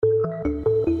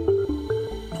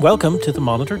Welcome to the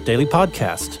Monitor Daily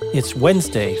Podcast. It's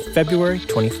Wednesday, February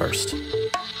 21st.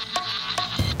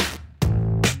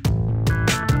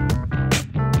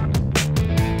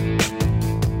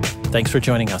 Thanks for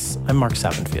joining us. I'm Mark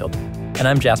Sappenfield. And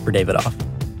I'm Jasper Davidoff.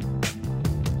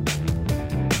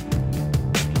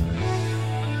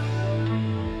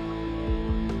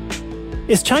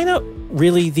 Is China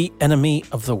really the enemy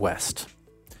of the West?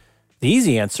 The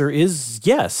easy answer is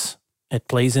yes. It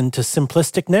plays into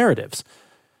simplistic narratives.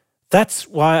 That's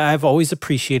why I've always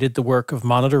appreciated the work of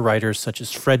Monitor writers such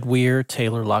as Fred Weir,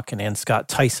 Taylor Luck, and Ann Scott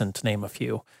Tyson, to name a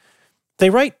few. They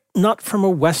write not from a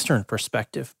Western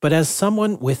perspective, but as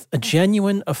someone with a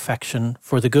genuine affection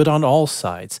for the good on all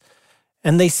sides,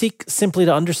 and they seek simply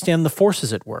to understand the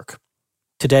forces at work.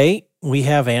 Today, we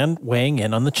have Ann weighing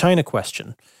in on the China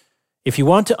question. If you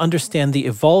want to understand the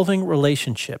evolving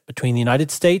relationship between the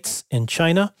United States and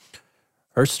China,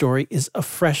 her story is a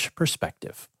fresh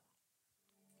perspective.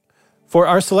 For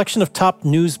our selection of top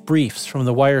news briefs from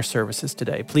the wire services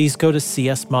today, please go to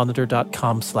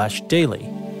csmonitor.com/daily.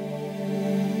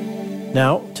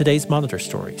 Now, today's Monitor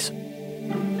stories.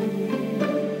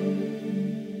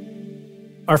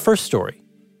 Our first story.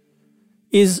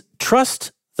 Is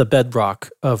trust the bedrock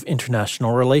of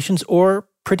international relations or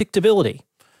predictability?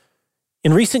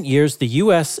 In recent years, the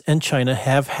U.S. and China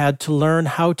have had to learn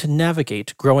how to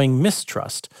navigate growing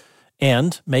mistrust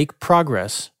and make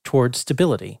progress toward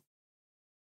stability.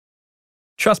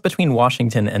 Trust between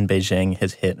Washington and Beijing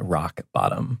has hit rock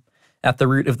bottom. At the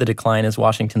root of the decline is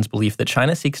Washington's belief that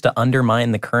China seeks to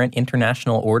undermine the current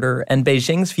international order, and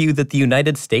Beijing's view that the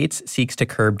United States seeks to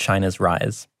curb China's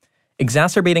rise.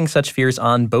 Exacerbating such fears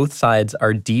on both sides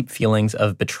are deep feelings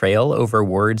of betrayal over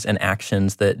words and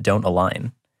actions that don't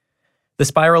align. The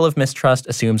spiral of mistrust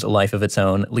assumes a life of its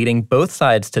own, leading both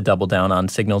sides to double down on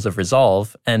signals of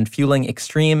resolve and fueling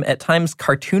extreme, at times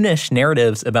cartoonish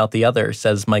narratives about the other,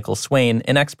 says Michael Swain,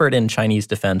 an expert in Chinese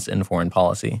defense and foreign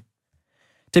policy.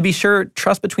 To be sure,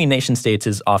 trust between nation-states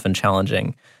is often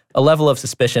challenging. A level of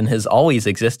suspicion has always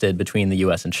existed between the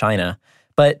U.S. and China,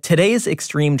 but today's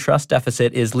extreme trust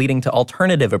deficit is leading to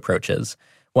alternative approaches,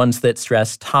 ones that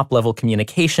stress top-level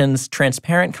communications,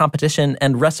 transparent competition,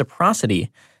 and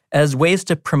reciprocity as ways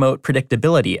to promote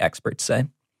predictability, experts say.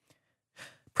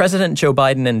 President Joe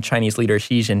Biden and Chinese leader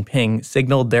Xi Jinping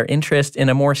signaled their interest in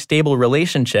a more stable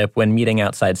relationship when meeting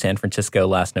outside San Francisco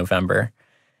last November.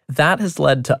 That has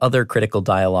led to other critical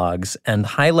dialogues, and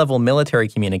high-level military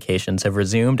communications have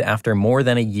resumed after more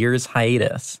than a year's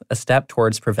hiatus, a step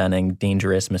towards preventing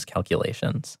dangerous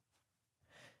miscalculations.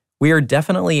 We are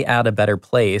definitely at a better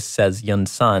place, says Yun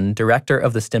Sun, director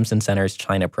of the Stimson Center's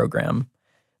China program.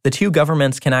 The two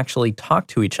governments can actually talk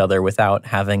to each other without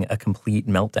having a complete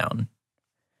meltdown.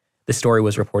 This story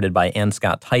was reported by Ann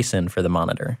Scott Tyson for The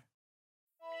Monitor.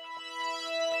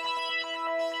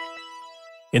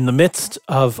 In the midst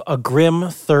of a grim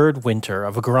third winter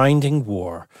of a grinding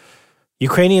war,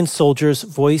 Ukrainian soldiers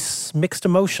voice mixed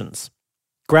emotions.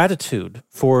 Gratitude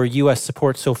for U.S.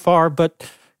 support so far, but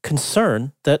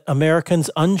concern that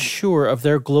Americans unsure of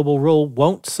their global role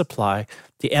won't supply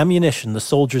the ammunition the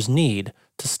soldiers need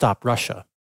to stop Russia.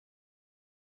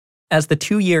 As the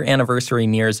 2-year anniversary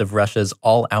nears of Russia's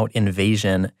all-out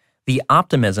invasion, the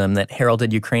optimism that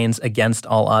heralded Ukraine's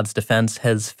against-all-odds defense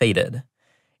has faded.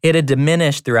 It had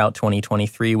diminished throughout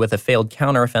 2023 with a failed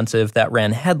counteroffensive that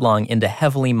ran headlong into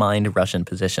heavily mined Russian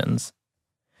positions.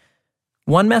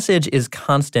 One message is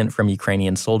constant from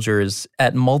Ukrainian soldiers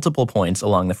at multiple points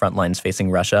along the front lines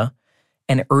facing Russia: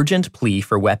 an urgent plea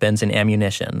for weapons and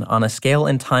ammunition on a scale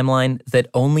and timeline that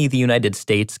only the United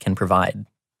States can provide.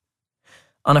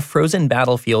 On a frozen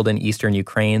battlefield in eastern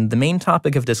Ukraine, the main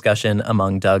topic of discussion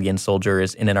among dug-in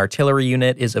soldiers in an artillery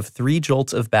unit is of 3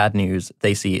 jolts of bad news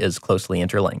they see as closely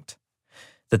interlinked.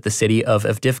 That the city of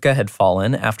Avdiivka had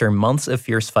fallen after months of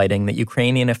fierce fighting that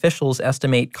Ukrainian officials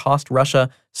estimate cost Russia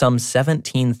some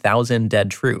 17,000 dead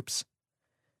troops.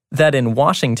 That in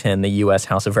Washington, the U.S.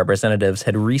 House of Representatives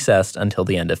had recessed until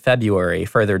the end of February,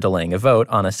 further delaying a vote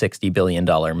on a $60 billion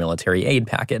military aid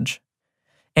package.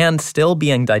 And still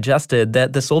being digested,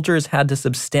 that the soldiers had to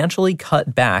substantially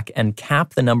cut back and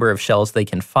cap the number of shells they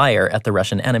can fire at the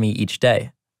Russian enemy each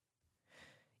day.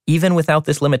 Even without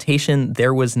this limitation,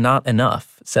 there was not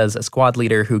enough, says a squad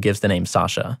leader who gives the name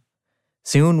Sasha.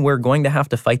 Soon we're going to have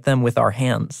to fight them with our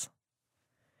hands.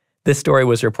 This story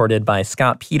was reported by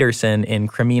Scott Peterson in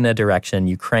Kreminna Direction,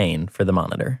 Ukraine, for The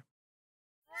Monitor.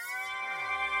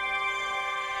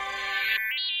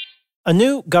 A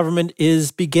new government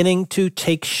is beginning to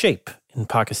take shape in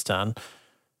Pakistan,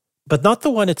 but not the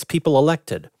one its people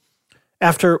elected.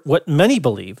 After what many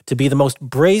believe to be the most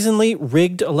brazenly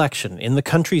rigged election in the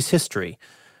country's history,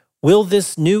 Will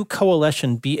this new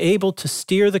coalition be able to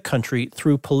steer the country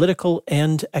through political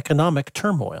and economic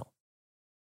turmoil?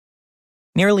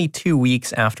 Nearly 2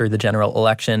 weeks after the general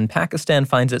election, Pakistan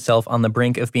finds itself on the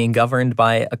brink of being governed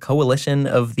by a coalition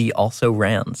of the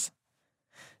also-rans.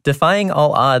 Defying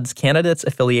all odds, candidates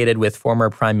affiliated with former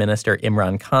Prime Minister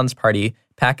Imran Khan's party,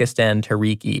 Pakistan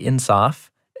Tehreek-e-Insaf,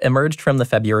 emerged from the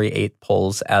February 8th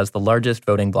polls as the largest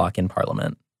voting bloc in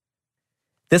parliament.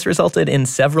 This resulted in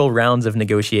several rounds of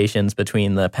negotiations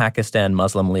between the Pakistan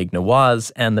Muslim League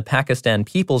Nawaz and the Pakistan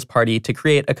People's Party to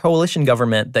create a coalition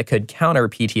government that could counter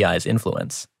PTI's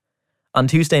influence. On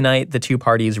Tuesday night, the two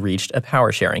parties reached a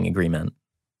power-sharing agreement.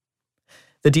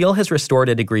 The deal has restored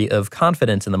a degree of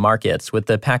confidence in the markets, with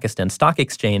the Pakistan Stock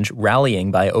Exchange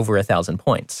rallying by over 1,000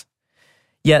 points.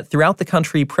 Yet throughout the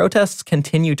country, protests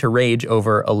continue to rage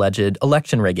over alleged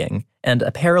election rigging, and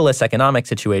a perilous economic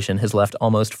situation has left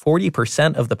almost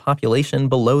 40% of the population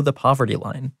below the poverty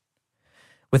line.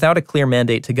 Without a clear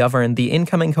mandate to govern, the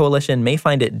incoming coalition may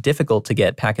find it difficult to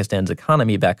get Pakistan's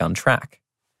economy back on track.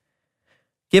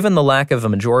 Given the lack of a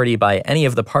majority by any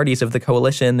of the parties of the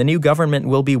coalition, the new government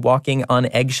will be walking on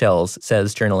eggshells,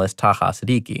 says journalist Taha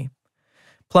Siddiqui.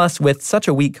 Plus, with such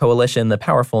a weak coalition, the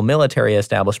powerful military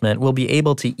establishment will be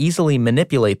able to easily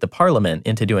manipulate the parliament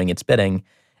into doing its bidding,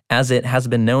 as it has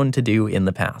been known to do in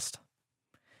the past.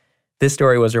 This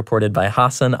story was reported by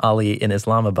Hassan Ali in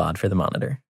Islamabad for The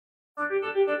Monitor.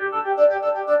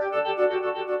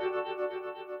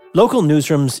 Local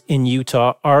newsrooms in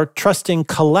Utah are trusting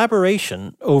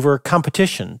collaboration over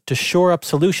competition to shore up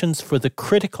solutions for the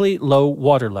critically low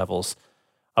water levels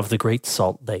of the Great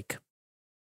Salt Lake.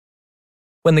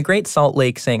 When the Great Salt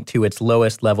Lake sank to its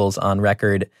lowest levels on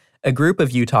record, a group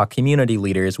of Utah community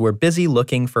leaders were busy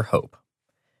looking for hope.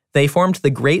 They formed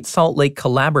the Great Salt Lake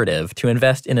Collaborative to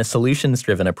invest in a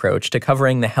solutions-driven approach to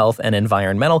covering the health and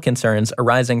environmental concerns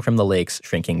arising from the lake's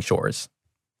shrinking shores.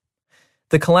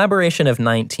 The collaboration of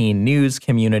 19 news,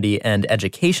 community, and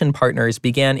education partners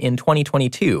began in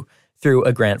 2022 through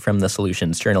a grant from the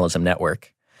Solutions Journalism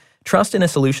Network. Trust in a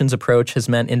solutions approach has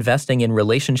meant investing in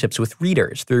relationships with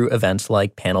readers through events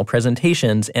like panel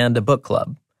presentations and a book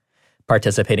club.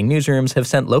 Participating newsrooms have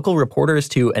sent local reporters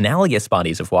to analogous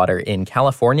bodies of water in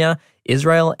California,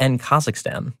 Israel, and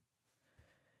Kazakhstan.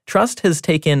 Trust has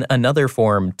taken another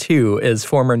form, too, as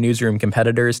former newsroom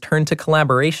competitors turn to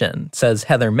collaboration, says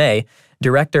Heather May,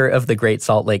 director of the Great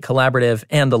Salt Lake Collaborative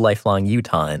and a lifelong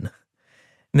Utahn.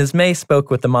 Ms. May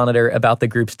spoke with The Monitor about the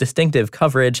group's distinctive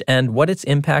coverage and what its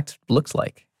impact looks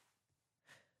like.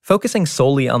 Focusing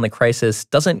solely on the crisis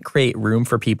doesn't create room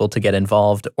for people to get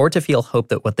involved or to feel hope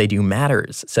that what they do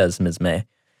matters, says Ms. May.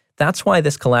 That's why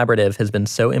this collaborative has been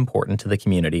so important to the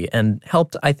community and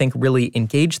helped, I think, really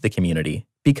engage the community,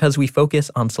 because we focus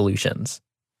on solutions.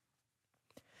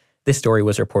 This story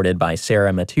was reported by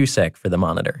Sarah Matusek for The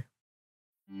Monitor.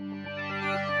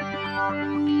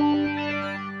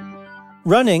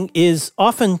 Running is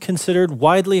often considered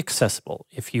widely accessible.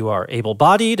 If you are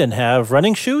able-bodied and have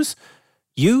running shoes,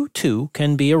 you too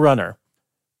can be a runner.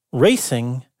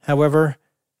 Racing, however,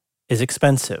 is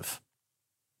expensive.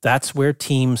 That's where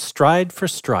Team Stride for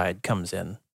Stride comes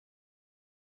in.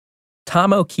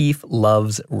 Tom O'Keefe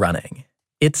loves running.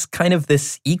 It's kind of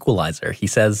this equalizer. He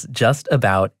says just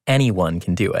about anyone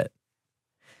can do it.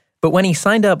 But when he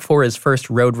signed up for his first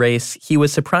road race, he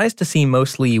was surprised to see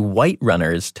mostly white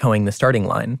runners towing the starting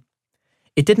line.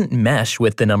 It didn't mesh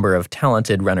with the number of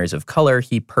talented runners of color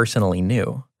he personally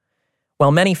knew.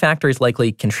 While many factors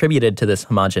likely contributed to this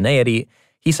homogeneity,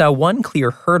 he saw one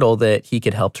clear hurdle that he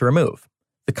could help to remove: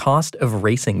 the cost of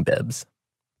racing bibs.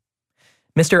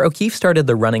 Mr. O'Keefe started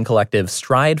the running collective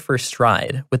Stride for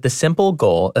Stride with the simple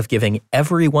goal of giving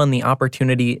everyone the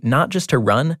opportunity not just to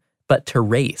run, but to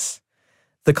race.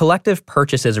 The collective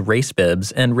purchases race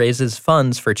bibs and raises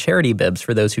funds for charity bibs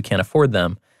for those who can't afford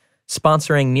them,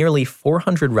 sponsoring nearly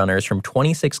 400 runners from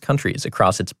 26 countries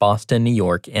across its Boston, New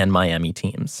York, and Miami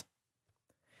teams.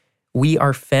 "We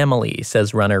are family,"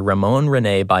 says runner Ramon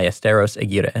Rene Ballesteros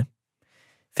Aguirre.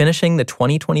 Finishing the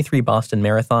 2023 Boston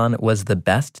Marathon was the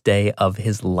best day of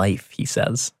his life, he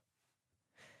says.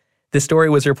 This story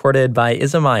was reported by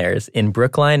Isa Myers in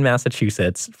Brookline,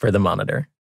 Massachusetts for The Monitor.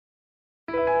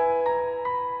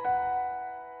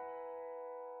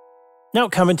 Now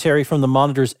commentary from The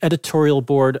Monitor's editorial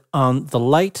board on the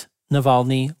light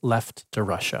Navalny left to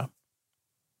Russia.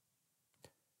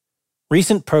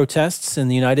 Recent protests in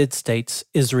the United States,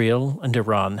 Israel, and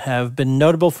Iran have been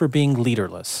notable for being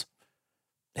leaderless.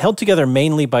 Held together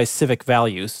mainly by civic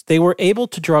values, they were able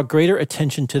to draw greater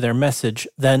attention to their message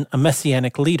than a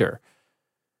messianic leader.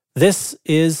 This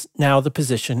is now the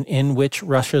position in which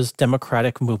Russia's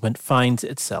democratic movement finds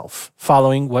itself,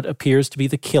 following what appears to be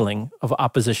the killing of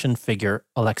opposition figure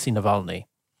Alexei Navalny.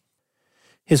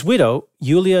 His widow,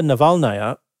 Yulia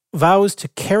Navalnaya, vows to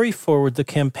carry forward the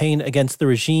campaign against the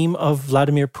regime of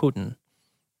Vladimir Putin.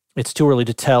 It's too early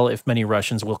to tell if many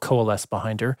Russians will coalesce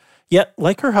behind her. Yet,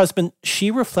 like her husband, she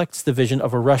reflects the vision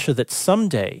of a Russia that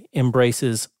someday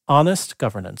embraces honest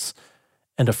governance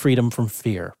and a freedom from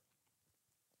fear.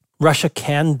 Russia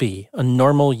can be a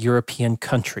normal European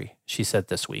country, she said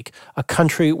this week, a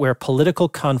country where political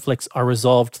conflicts are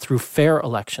resolved through fair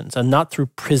elections and not through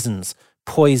prisons,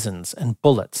 poisons, and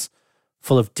bullets,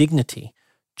 full of dignity,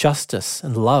 justice,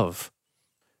 and love.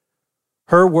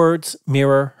 Her words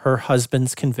mirror her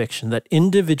husband's conviction that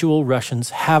individual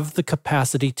Russians have the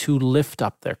capacity to lift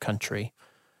up their country.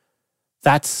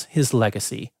 That's his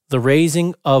legacy, the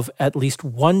raising of at least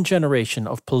one generation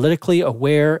of politically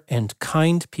aware and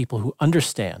kind people who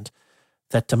understand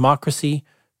that democracy,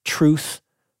 truth,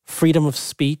 freedom of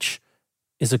speech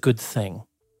is a good thing,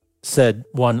 said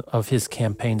one of his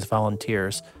campaign's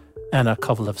volunteers, Anna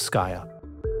Kovalevskaya.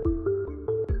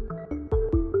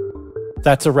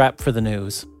 That's a wrap for the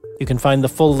news. You can find the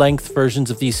full-length versions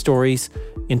of these stories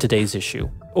in today's issue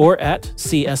or at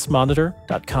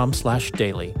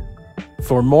csmonitor.com/daily.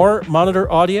 For more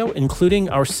Monitor audio, including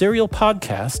our serial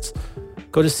podcasts,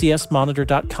 go to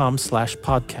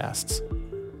csmonitor.com/podcasts.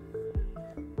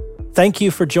 Thank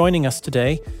you for joining us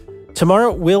today.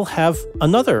 Tomorrow, we'll have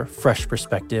another fresh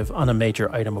perspective on a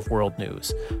major item of world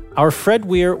news. Our Fred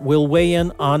Weir will weigh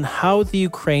in on how the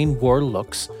Ukraine war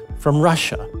looks from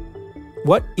Russia.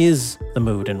 What is the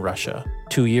mood in Russia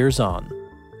 2 years on?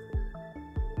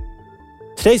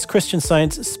 Today's Christian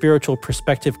Science Spiritual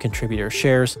Perspective contributor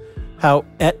shares how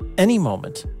at any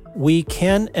moment we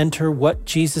can enter what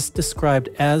Jesus described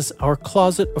as our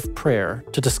closet of prayer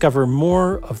to discover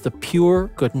more of the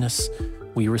pure goodness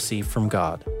we receive from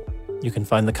God. You can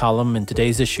find the column in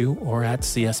today's issue or at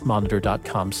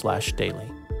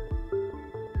csmonitor.com/daily.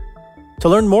 To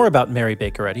learn more about Mary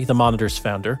Baker Eddy, the Monitor's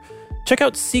founder, check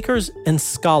out Seekers and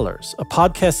Scholars, a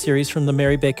podcast series from the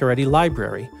Mary Baker Eddy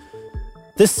Library.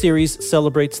 This series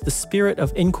celebrates the spirit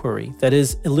of inquiry that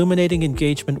is illuminating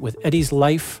engagement with Eddy's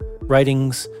life,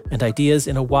 writings, and ideas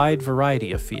in a wide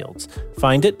variety of fields.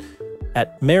 Find it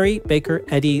at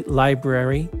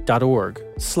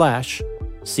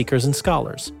marybakereddylibrary.org/Seekers and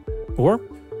Scholars, or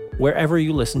wherever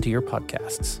you listen to your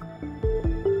podcasts.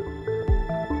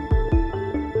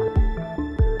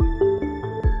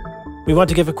 We want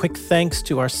to give a quick thanks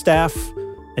to our staff,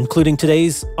 including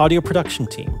today's audio production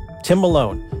team, Tim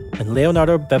Malone and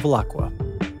Leonardo Bevilacqua.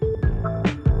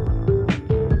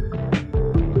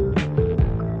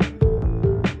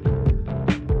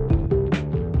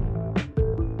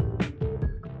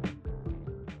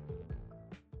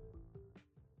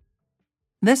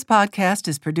 This podcast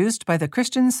is produced by the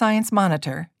Christian Science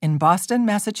Monitor in Boston,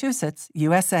 Massachusetts,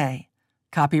 USA.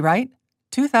 Copyright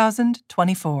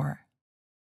 2024.